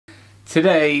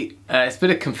Today, it's a bit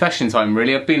of confession time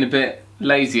really. I've been a bit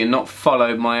lazy and not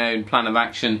followed my own plan of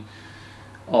action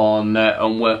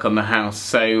on work on the house.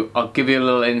 So I'll give you a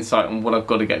little insight on what I've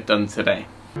got to get done today.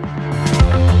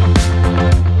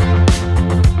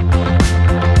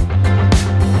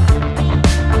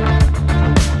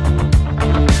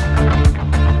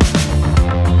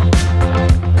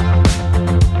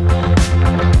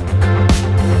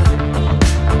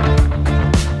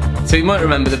 So you might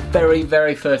remember the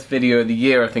very first video of the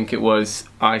year, I think it was,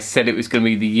 I said it was going to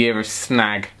be the year of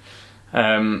snag.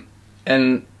 And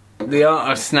the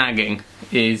art of snagging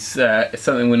is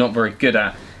something we're not very good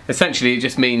at. Essentially it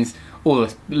just means all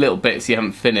the little bits you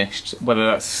haven't finished, whether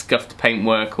that's scuffed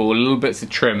paintwork or little bits of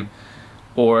trim,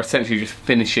 or essentially just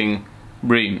finishing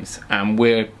rooms. And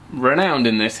we're renowned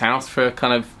in this house for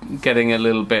kind of getting a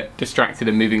little bit distracted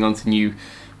and moving on to new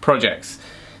projects.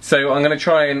 So I'm going to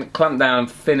try and clamp down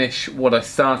and finish what I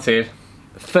started.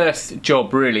 First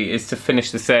job really is to finish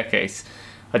the staircase.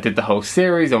 I did the whole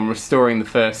series on restoring the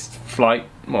first flight,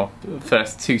 well, the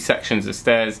first 2 sections of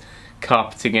stairs,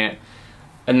 carpeting it.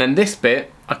 And then this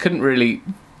bit, I couldn't really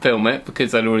film it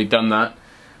because I'd already done that.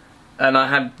 And I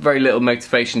had very little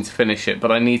motivation to finish it,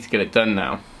 but I need to get it done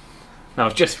now. Now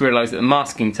I've just realised that the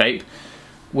masking tape,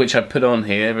 which I put on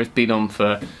here, has been on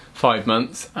for 5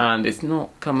 months and it's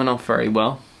not coming off very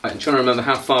well. I'm trying to remember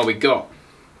how far we got.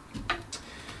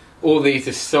 All these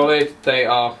are solid, they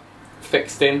are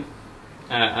fixed in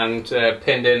and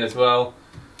pinned in as well.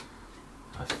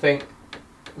 I think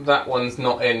that one's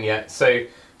not in yet, so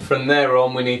from there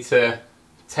on we need to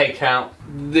take out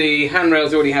the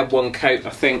handrails. Already have 1 coat I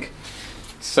think,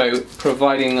 so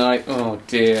providing I, oh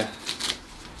dear,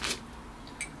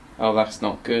 oh that's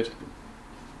not good.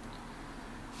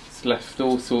 It's left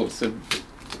all sorts of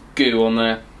goo on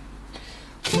there.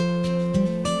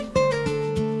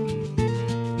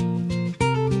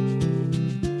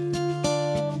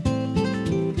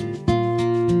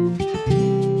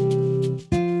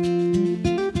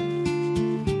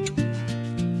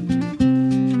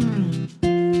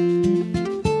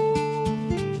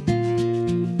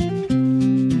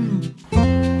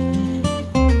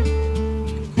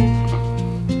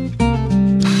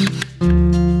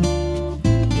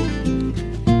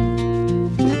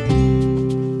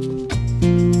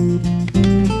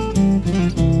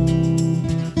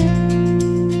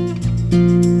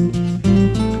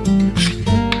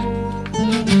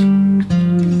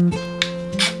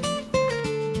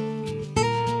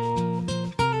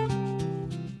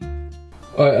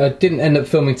 I didn't end up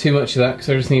filming too much of that because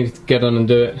I just needed to get on and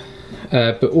do it.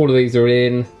 But all of these are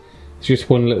in. There's just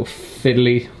one little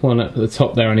fiddly one up at the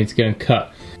top there I need to go and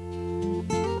cut.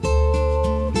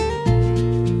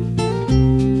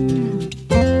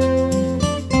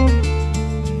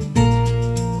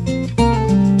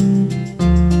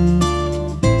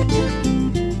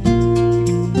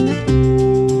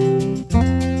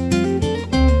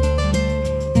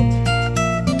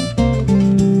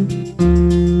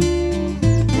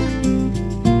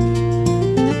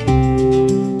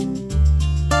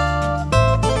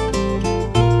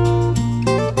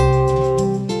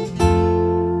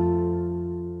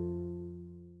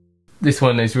 This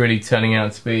one is really turning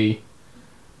out to be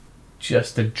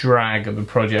just a drag of a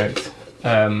project.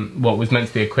 What was meant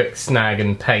to be a quick snag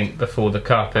and paint before the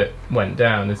carpet went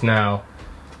down is now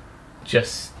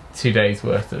just 2 days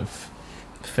worth of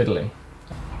fiddling.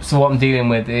 So what I'm dealing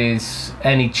with is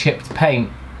any chipped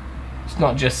paint. It's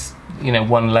not just, you know,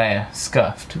 1 layer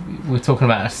scuffed. We're talking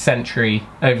about a century,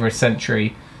 over a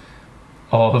century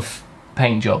of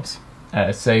paint jobs.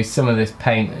 So some of this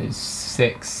paint is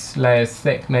 6 layers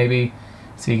thick maybe,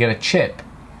 so you get a chip.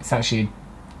 It's actually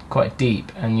quite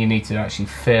deep and you need to actually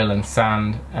fill and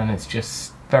sand, and it's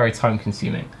just very time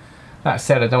consuming. That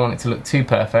said, I don't want it to look too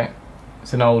perfect.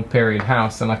 It's an old period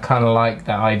house and I kind of like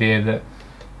that idea that,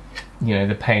 you know,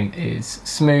 the paint is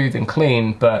smooth and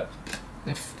clean, but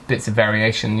if bits of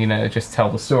variation, you know, just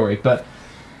tell the story. But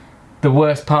the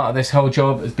worst part of this whole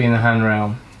job has been the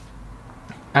handrail.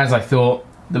 As I thought,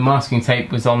 the masking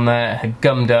tape was on there, had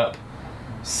gummed up,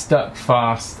 stuck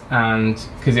fast, and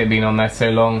because it had been on there so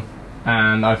long,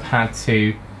 and I've had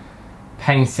to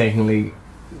painstakingly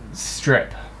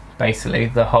strip basically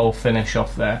the whole finish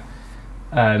off there.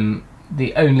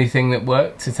 The only thing that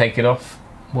worked to take it off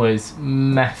was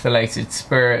methylated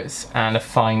spirits and a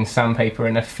fine sandpaper,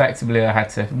 and effectively I had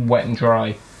to wet and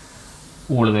dry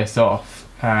all of this off,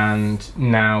 and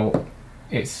now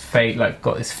it's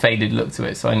got this faded look to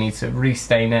it, so I need to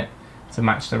restain it to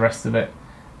match the rest of it,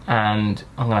 and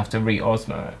I'm gonna have to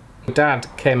re-osmo it. My dad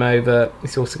came over,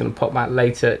 he's also gonna pop back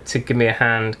later to give me a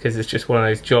hand because it's just one of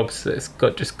those jobs that's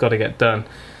just got to get done.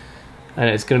 and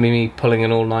it's going to be me pulling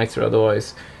an all-nighter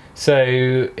otherwise.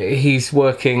 So he's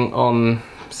working on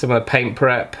some of the paint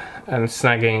prep and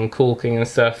snagging and caulking and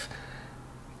stuff.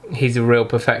 He's a real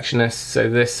perfectionist, so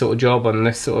this sort of job on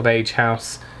this sort of age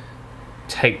house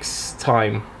takes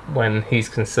time when he's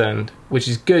concerned, which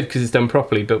is good because it's done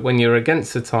properly. But when you're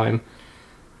against the time,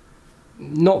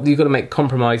 not that you've got to make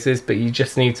compromises, but you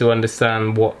just need to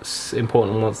understand what's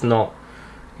important and what's not.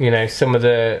 You know, some of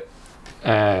the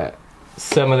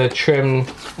trim,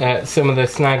 some of the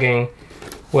snagging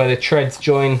where the treads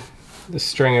join the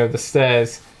stringer of the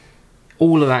stairs,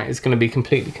 all of that is going to be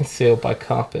completely concealed by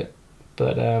carpet.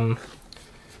 But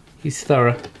he's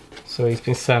thorough, so he's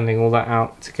been sanding all that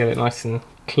out to get it nice and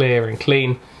clear and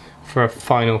clean for a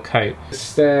final coat. The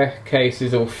staircase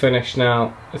is all finished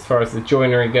now as far as the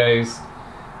joinery goes.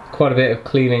 Quite a bit of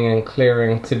cleaning and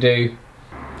clearing to do.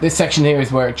 This section here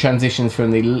is where it transitions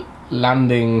from the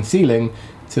landing ceiling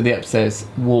to the upstairs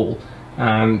wall,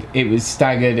 and it was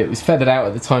staggered, it was feathered out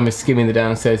at the time of skimming the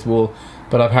downstairs wall,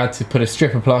 but I've had to put a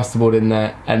strip of plasterboard in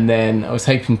there, and then I was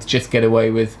hoping to just get away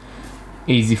with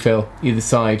easy fill either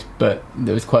side, but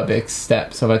there was quite a big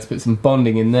step, so I've had to put some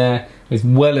bonding in there as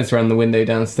well as around the window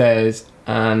downstairs,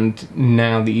 and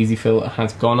now the easy fill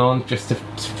has gone on just to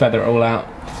feather it all out.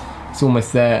 It's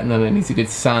almost there, and then it needs a good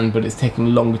sand, but it's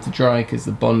taking longer to dry because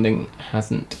the bonding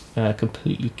hasn't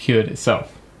completely cured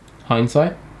itself.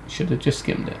 Hindsight, should have just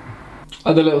skimmed it.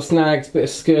 Other little snags, bit of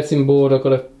skirting board I've got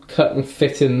to cut and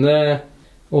fit in there.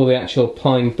 All the actual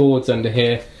pine boards under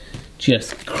here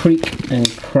just creak and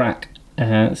crack.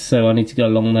 So I need to go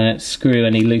along there, screw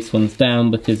any loose ones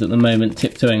down, because at the moment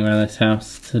tiptoeing around this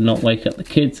house to not wake up the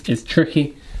kids is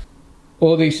tricky.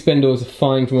 All these spindles are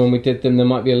fine from when we did them. There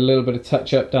might be a little bit of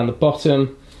touch up down the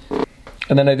bottom.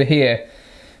 And then over here,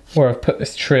 where I've put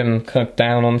this trim kind of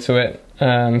down onto it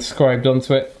and scribed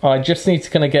onto it, I just need to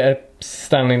kind of get a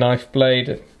Stanley knife blade,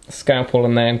 a scalpel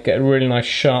in there, and get a really nice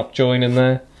sharp join in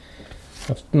there.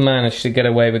 I've managed to get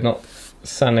away with not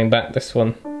sanding back this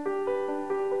one.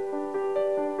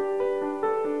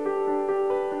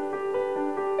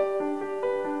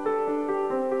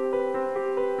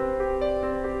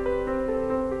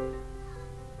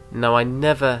 Now, I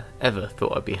never ever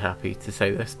thought I'd be happy to say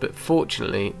this, but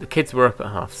fortunately the kids were up at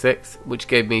 6:30, which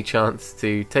gave me a chance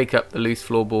to take up the loose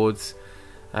floorboards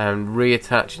and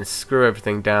reattach and screw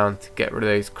everything down to get rid of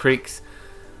those creaks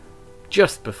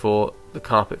just before the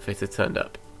carpet fitter turned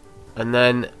up. And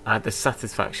then I had the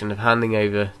satisfaction of handing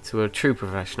over to a true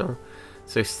professional.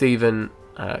 So Stephen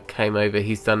came over,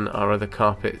 he's done our other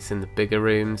carpets in the bigger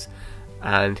rooms,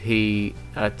 and he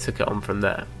took it on from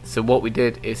there. So what we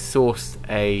did is sourced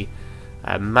a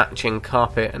matching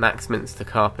carpet, an Axminster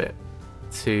carpet,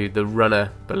 to the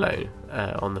runner below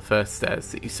on the first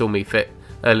stairs that you saw me fit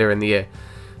earlier in the year.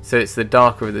 So it's the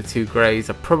darker of the two greys.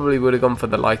 I probably would have gone for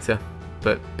the lighter,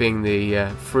 but being the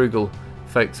frugal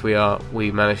folks we are,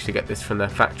 we managed to get this from the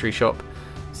factory shop,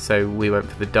 so we went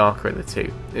for the darker of the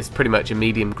two. It's pretty much a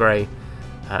medium grey,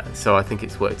 so I think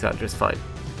it's worked out just fine.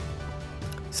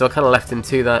 So I kind of left him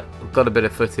to that, got a bit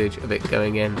of footage of it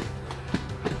going in,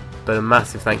 but a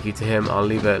massive thank you to him. I'll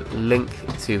leave a link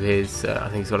to his, I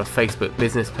think he's got a Facebook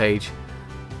business page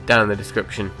down in the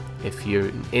description if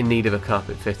you're in need of a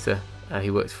carpet fitter. He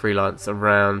works freelance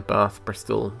around Bath,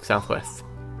 Bristol, Southwest.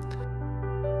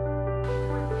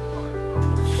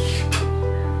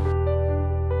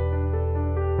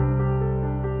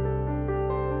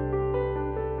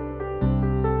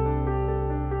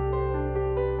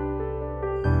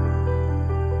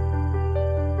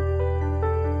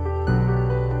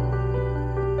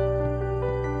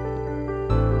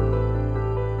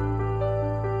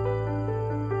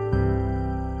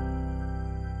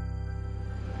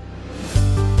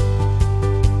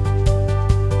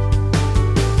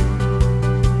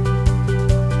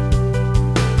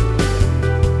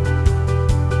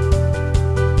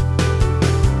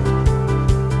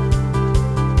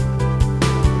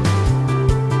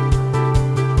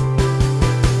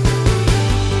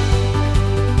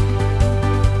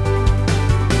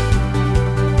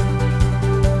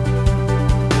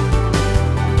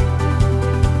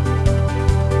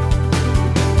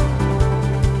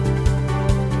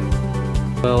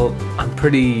 Well, I'm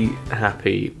pretty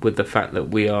happy with the fact that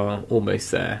we are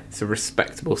almost there. It's a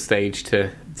respectable stage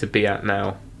to be at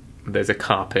now. There's a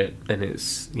carpet, and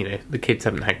it's, you know, the kids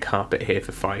haven't had carpet here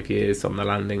for 5 years on the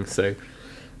landing, so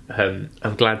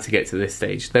I'm glad to get to this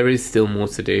stage. There is still more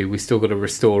to do. We still got to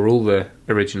restore all the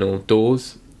original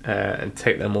doors and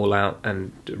take them all out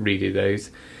and redo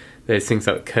those. There's things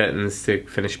like curtains to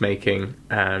finish making,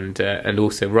 and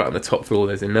also right on the top floor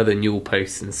there's another newel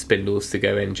post and spindles to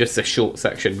go in. Just a short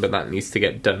section, but that needs to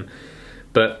get done.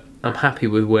 But I'm happy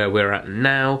with where we're at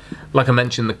now. Like I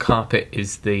mentioned, the carpet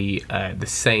is the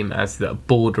same as the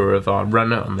border of our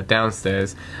runner on the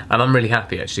downstairs, and I'm really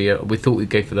happy actually. We thought we'd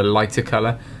go for the lighter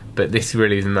colour, but this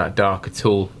really isn't that dark at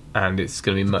all, and it's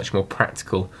going to be much more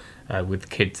practical with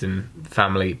kids and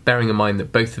family, bearing in mind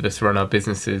that both of us run our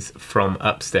businesses from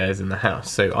upstairs in the house.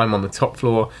 So I'm on the top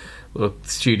floor,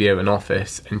 studio and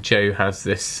office, and Jo has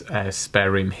this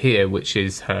spare room here, which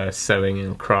is her sewing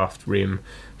and craft room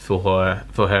for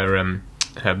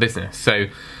her business. So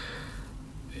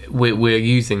we're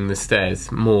using the stairs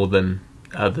more than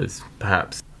others,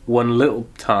 perhaps. One little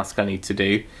task I need to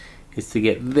do is to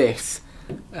get this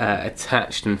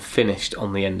attached and finished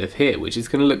on the end of here, which is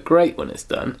going to look great when it's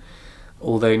done.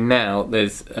 Although now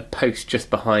there's a post just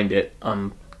behind it.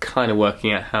 I'm kind of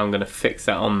working out how I'm going to fix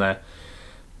that on there,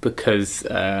 because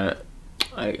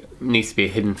it needs to be a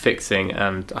hidden fixing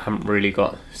and I haven't really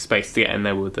got space to get in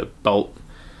there with a bolt,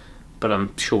 but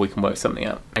I'm sure we can work something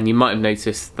out. And you might have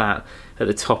noticed that at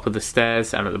the top of the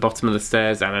stairs and at the bottom of the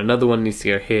stairs, and another one needs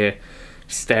to go here,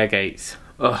 stair gates.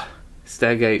 Oh,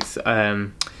 stair gates,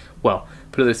 well,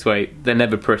 put it this way, they're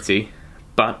never pretty,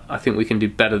 but I think we can do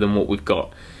better than what we've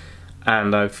got.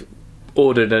 And I've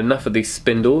ordered enough of these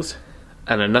spindles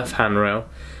and enough handrail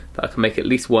that I can make at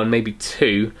least one, maybe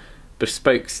two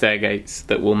bespoke stair gates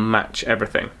that will match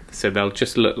everything. So they'll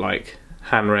just look like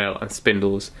handrail and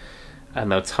spindles,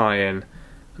 and they'll tie in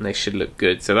and they should look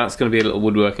good. So that's going to be a little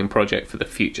woodworking project for the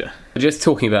future. Just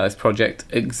talking about this project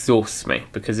exhausts me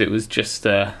because it was just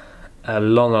a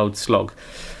long old slog.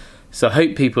 So I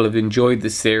hope people have enjoyed the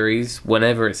series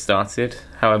whenever it started,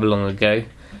 however long ago.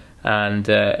 And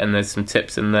there's some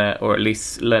tips in there, or at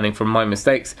least learning from my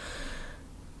mistakes.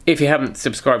 If you haven't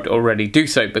subscribed already, do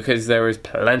so, because there is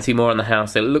plenty more in the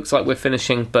house. It looks like we're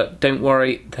finishing, but don't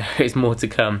worry, there is more to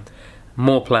come.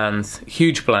 More plans,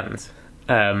 huge plans.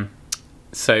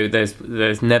 So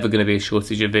there's never going to be a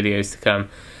shortage of videos to come.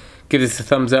 Give this a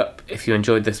thumbs up if you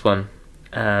enjoyed this one,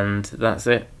 and that's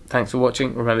it. Thanks for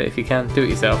watching. Remember, if you can, do it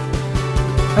yourself,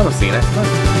 and I'll see you next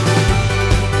time.